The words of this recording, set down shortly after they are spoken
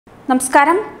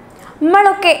നമസ്കാരം.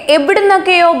 നമ്മളൊക്കെ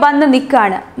എവിടുന്നൊക്കെയോ വന്ന്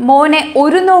നിൽക്കാണ് മോനെ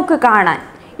ഒരു നോക്ക് കാണാൻ.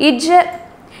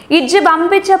 ഇജ്ജ്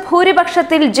വമ്പിച്ച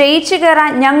ഭൂരിപക്ഷത്തിൽ ജയിച്ചു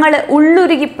കയറാൻ ഞങ്ങൾ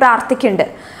ഉള്ളുരുകി പ്രാർത്ഥിക്കുന്നുണ്ട്.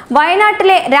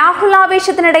 വയനാട്ടിലെ രാഹുൽ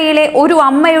ആവേശത്തിനിടയിലെ ഒരു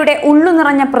അമ്മയുടെ ഉള്ളു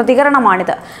നിറഞ്ഞ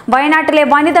പ്രതികരണമാണിത്. വയനാട്ടിലെ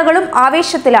വനിതകളും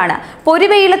ആവേശത്തിലാണ്.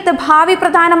 പൊരുവെയിലത്ത് ഭാവി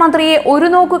പ്രധാനമന്ത്രിയെ ഒരു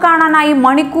നോക്കു കാണാനായി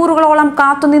മണിക്കൂറുകളോളം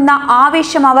കാത്തുനിന്ന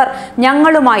ആവേശം അവർ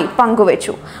ഞങ്ങളുമായി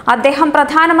പങ്കുവച്ചു. അദ്ദേഹം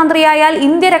പ്രധാനമന്ത്രിയായാൽ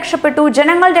ഇന്ത്യ രക്ഷപ്പെട്ടു,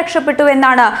 ജനങ്ങൾ രക്ഷപ്പെട്ടു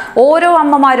എന്നാണ് ഓരോ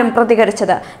അമ്മമാരും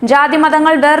പ്രതികരിച്ചത്.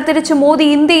 ജാതിമതങ്ങൾ വേർതിരിച്ച് മോദി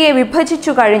ഇന്ത്യയെ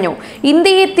വിഭജിച്ചു കഴിഞ്ഞു.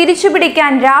 ഇന്ത്യയെ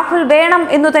തിരിച്ചുപിടിക്കാൻ രാഹുൽ വേണം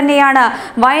എന്നു തന്നെയാണ്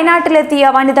വയനാട്ടിലെത്തിയ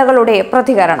വനിതകളുടെ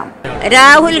പ്രതികരണം.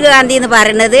 രാഹുൽ ഗാന്ധി എന്ന്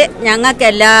പറയുന്നത് ഞങ്ങൾക്ക്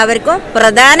എല്ലാവർക്കും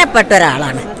പ്രധാനപ്പെട്ട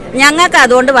ഒരാളാണ്. ഞങ്ങൾക്ക്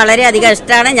അതുകൊണ്ട് വളരെയധികം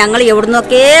ഇഷ്ടമാണ്. ഞങ്ങൾ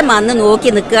എവിടുന്നൊക്കെ വന്ന് നോക്കി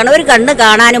നിൽക്കുകയാണ്, ഒരു കണ്ണ്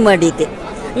കാണാനും വേണ്ടിയിട്ട്.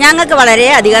 ഞങ്ങൾക്ക്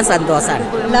വളരെയധികം സന്തോഷമാണ്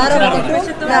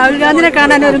രാഹുൽ ഗാന്ധിനെ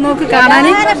കാണാൻ, ഒരു നോക്ക് കാണാൻ.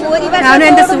 ഞാനും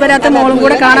എന്റെ സുബരാത്ത മോളും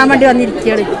കൂടെ കാണാൻ വേണ്ടി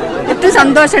വന്നിരിക്കുകയാണ്. ഏറ്റവും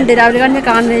സന്തോഷമുണ്ട് രാഹുൽ ഗാന്ധിനെ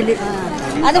കാണുന്നതിൽ.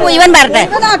 അത് മുഴുവൻ പറഞ്ഞെ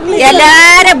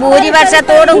എല്ലാരും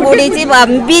ഭൂരിപക്ഷത്തോടും കൂടിയിട്ട്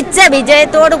വമ്പിച്ച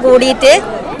വിജയത്തോട് കൂടിയിട്ട്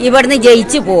ഇവിടുന്ന്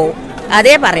ജയിച്ചു പോവും.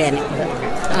 അതേ പറയാന്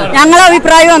ഞങ്ങളെ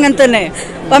അഭിപ്രായവും അങ്ങനെ തന്നെ.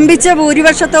 വമ്പിച്ച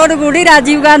ഭൂരിപക്ഷത്തോടു കൂടി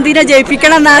രാജീവ് ഗാന്ധിനെ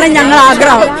ജയിപ്പിക്കണം എന്നാണ് ഞങ്ങൾ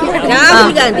ആഗ്രഹം.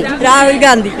 രാഹുൽ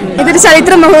ഗാന്ധി ഇതൊരു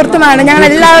ചരിത്ര മുഹൂർത്തമാണ്.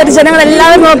 ജനങ്ങൾ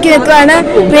എല്ലാവരും നോക്കി നിൽക്കുകയാണ്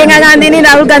പ്രിയങ്ക ഗാന്ധിനെയും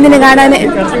രാഹുൽ ഗാന്ധിനെ കാണാൻ.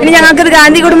 ഇനി ഞങ്ങൾക്കൊരു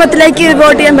ഗാന്ധി കുടുംബത്തിലേക്ക്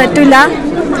വോട്ട് ചെയ്യാൻ പറ്റില്ല.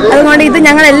 അതുകൊണ്ട് ഇത്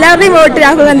ഞങ്ങൾ എല്ലാവരുടെയും വോട്ട്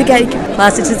രാഹുൽ ഗാന്ധിക്കായിരിക്കും.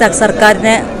 ഫാസിസ്റ്റ്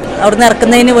സർക്കാരിനെ അവിടുന്ന്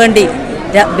ഇറക്കുന്നതിന് വേണ്ടി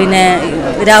പിന്നെ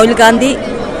രാഹുൽ ഗാന്ധി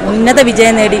ഉന്നത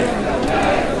വിജയം നേടി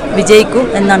വിജയിക്കും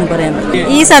എന്നാണ് പറയുന്നത്.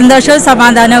 ഈ സന്തോഷവും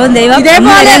സമാധാനവും ദൈവം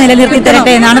ഇതേപോലെ നിലനിർത്തി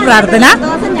തരട്ടെ എന്നാണ് പ്രാർത്ഥന.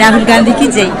 രാഹുൽ ഗാന്ധിക്ക്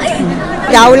ജയ്.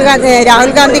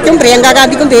 രാഹുൽ ഗാന്ധിക്കും പ്രിയങ്ക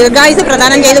ഗാന്ധിക്കും ദീർഘായുസ്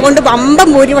പ്രദാനം ചെയ്തുകൊണ്ട് വമ്പം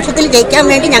ഭൂരിപക്ഷത്തിൽ ജയിക്കാൻ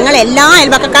വേണ്ടി ഞങ്ങൾ എല്ലാ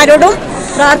അയൽപക്കക്കാരോടും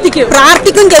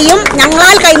പ്രാർത്ഥിക്കും ചെയ്യും.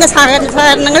 ഞങ്ങളാൽ കഴിയുന്ന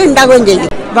സഹകരണങ്ങൾ ഉണ്ടാവുകയും ചെയ്യും.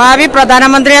 ഭാവി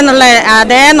പ്രധാനമന്ത്രി എന്നുള്ള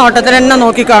അതേ നോട്ടത്തിൽ തന്നെ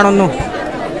നോക്കിക്കാണുന്നു.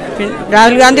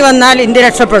 രാഹുൽ ഗാന്ധി വന്നാൽ ഇന്ത്യ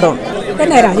രക്ഷപ്പെടും.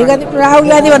 രാഹുൽ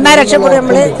ഗാന്ധി വന്നാൽ രക്ഷപ്പെടും.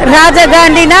 നമ്മള് രാജീവ്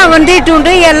ഗാന്ധിനെ വന്നിട്ടുണ്ട്,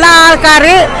 എല്ലാ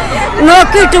ആൾക്കാര്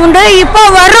നോക്കിയിട്ടുണ്ട്. ഇപ്പൊ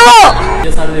വരുമോ?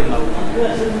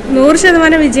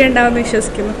 100% വിജയം ഉണ്ടാവുമെന്ന്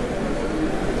വിശ്വസിക്കുന്നു.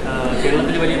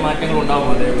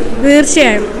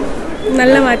 തീർച്ചയായും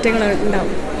നല്ല മാറ്റങ്ങൾ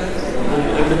ഉണ്ടാവും.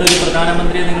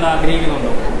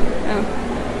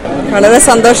 വളരെ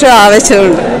സന്തോഷവും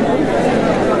ആവേശമുണ്ട്.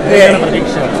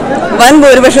 വൻ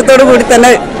ഭൂരിപക്ഷത്തോടു കൂടി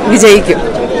തന്നെ വിജയിക്കും.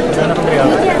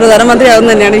 പ്രധാനമന്ത്രിയാവും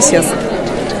തന്നെയാണ് വിശ്വാസം.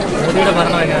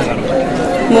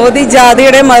 മോദി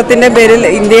ജാതിയുടെ മതത്തിന്റെ പേരിൽ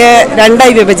ഇന്ത്യയെ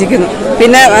രണ്ടായി വിഭജിക്കുന്നു.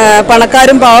 പിന്നെ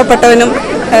പണക്കാരും പാവപ്പെട്ടവനും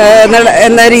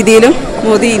എന്ന രീതിയിലും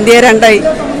മോദി ഇന്ത്യയെ രണ്ടായി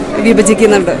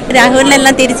വിഭജിക്കുന്നുണ്ട്.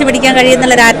 രാഹുലിനെല്ലാം തിരിച്ചു പിടിക്കാൻ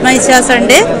കഴിയുന്നുള്ളൊരു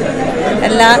ആത്മവിശ്വാസമുണ്ട്.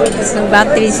 എല്ലാ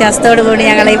ഭക്തി വിശ്വാസത്തോടു കൂടി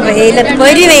ഞങ്ങൾ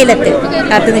വെയിലത്ത്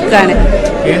കാത്തു നിൽക്കുകയാണ്.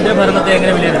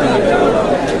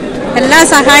 എല്ലാ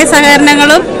സഹായ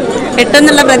സഹകരണങ്ങളും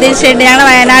കിട്ടുന്നുള്ള പ്രതീക്ഷയുണ്ട്. ഞങ്ങൾ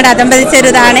വയനാട്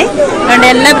അതമ്പതിച്ചൊരിതാണ്. അതുകൊണ്ട്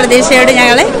എല്ലാ പ്രതീക്ഷയോടും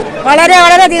ഞങ്ങൾ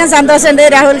വളരെയധികം സന്തോഷമുണ്ട്.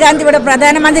 രാഹുൽ ഗാന്ധി ഇവിടെ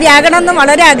പ്രധാനമന്ത്രി ആകണമെന്നും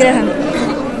വളരെ ആഗ്രഹമുണ്ട്.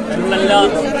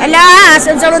 എല്ലാ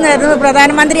ആശംസകളും നേരുന്നു.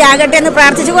 പ്രധാനമന്ത്രി ആകട്ടെ എന്ന്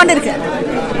പ്രാർത്ഥിച്ചുകൊണ്ടിരിക്കുക.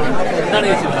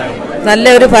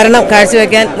 നല്ലൊരു ഭരണം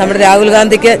കാഴ്ചവെക്കാൻ നമ്മുടെ രാഹുൽ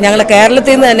ഗാന്ധിക്ക് ഞങ്ങളുടെ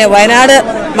കേരളത്തിൽ നിന്ന് തന്നെ, വയനാട്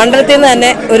മണ്ഡലത്തിൽ നിന്ന്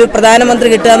തന്നെ ഒരു പ്രധാനമന്ത്രി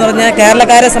കിട്ടുക എന്ന് പറഞ്ഞാൽ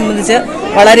കേരളക്കാരെ സംബന്ധിച്ച്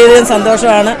വളരെയധികം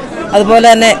സന്തോഷമാണ്. അതുപോലെ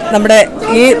തന്നെ നമ്മുടെ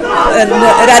ഈ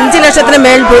ഒരു 5 ലക്ഷത്തിന്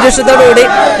മേൽ ഭൂരിപക്ഷത്തോടു കൂടി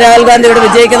രാഹുൽ ഗാന്ധി ഇവിടെ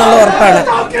വിജയിക്കുന്നുള്ള ഉറപ്പാണ്.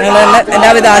 ഞങ്ങൾ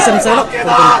എല്ലാവിധ ആശംസകളും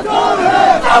കൊടുക്കുന്നു.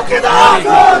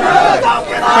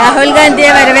 രാഹുൽ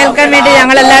ഗാന്ധിയെ വരവേൽക്കാൻ വേണ്ടി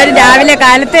ഞങ്ങളെല്ലാവരും രാവിലെ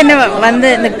കാലത്ത് തന്നെ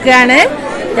വന്ന് നിൽക്കുകയാണ്.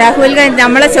 രാഹുൽ ഗാന്ധി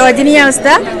നമ്മളെ ശോചനീയ അവസ്ഥ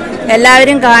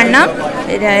എല്ലാവരും കാണണം.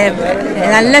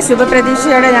 നല്ല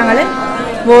ശുഭപ്രതീക്ഷയോടെ ഞങ്ങൾ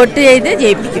വോട്ട് ചെയ്ത്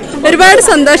ജയിപ്പിക്കും. ഒരുപാട്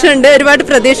സന്തോഷമുണ്ട്, ഒരുപാട്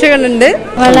പ്രതീക്ഷകളുണ്ട്.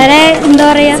 വളരെ എന്താ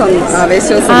പറയാ,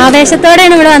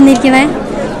 ആവേശത്തോടെയാണ് ഇവിടെ വന്നിരിക്കുന്നത്.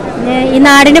 ഈ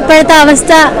നാടിന്റെ ഇപ്പോഴത്തെ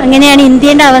അവസ്ഥ അങ്ങനെയാണ്,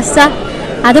 ഇന്ത്യന്റെ അവസ്ഥ.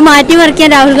 അത് മാറ്റിമറിക്കാൻ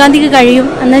രാഹുൽ ഗാന്ധിക്ക് കഴിയും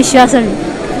എന്ന വിശ്വാസമുണ്ട്.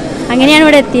 അങ്ങനെയാണ്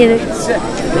ഇവിടെ എത്തിയത്.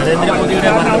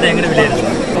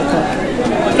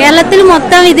 കേരളത്തിൽ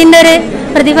മൊത്തം ഇതിന്റെ ഒരു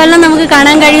പ്രതിഫലനം നമുക്ക്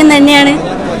കാണാൻ കഴിയും തന്നെയാണ്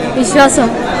വിശ്വാസം.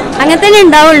 അങ്ങനെ തന്നെ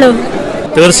ഉണ്ടാവുള്ളൂ.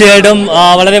 തീർച്ചയായിട്ടും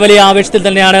വളരെ വലിയ ആവേശത്തിൽ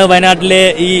തന്നെയാണ് വയനാട്ടിലെ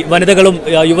ഈ വനിതകളും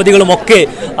യുവതികളും ഒക്കെ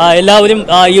എല്ലാവരും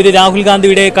ഈ ഒരു രാഹുൽ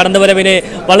ഗാന്ധിയുടെ കടന്നുവരവിനെ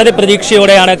വളരെ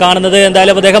പ്രതീക്ഷയോടെയാണ് കാണുന്നത്.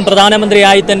 എന്തായാലും അദ്ദേഹം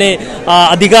പ്രധാനമന്ത്രിയായി തന്നെ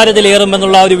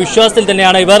അധികാരത്തിലേറുമെന്നുള്ള ഒരു വിശ്വാസത്തിൽ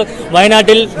തന്നെയാണ് ഇവർ.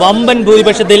 വയനാട്ടിൽ വമ്പൻ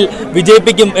ഭൂരിപക്ഷത്തിൽ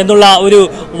വിജയിപ്പിക്കും എന്നുള്ള ഒരു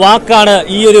വാക്കാണ്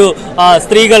ഈ ഒരു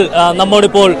സ്ത്രീകൾ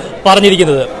നമ്മോടിപ്പോൾ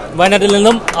പറഞ്ഞിരിക്കുന്നത്. വയനാട്ടിൽ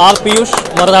നിന്നും ആർ പിയൂഷ്,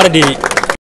 മറുനാടൻ TV.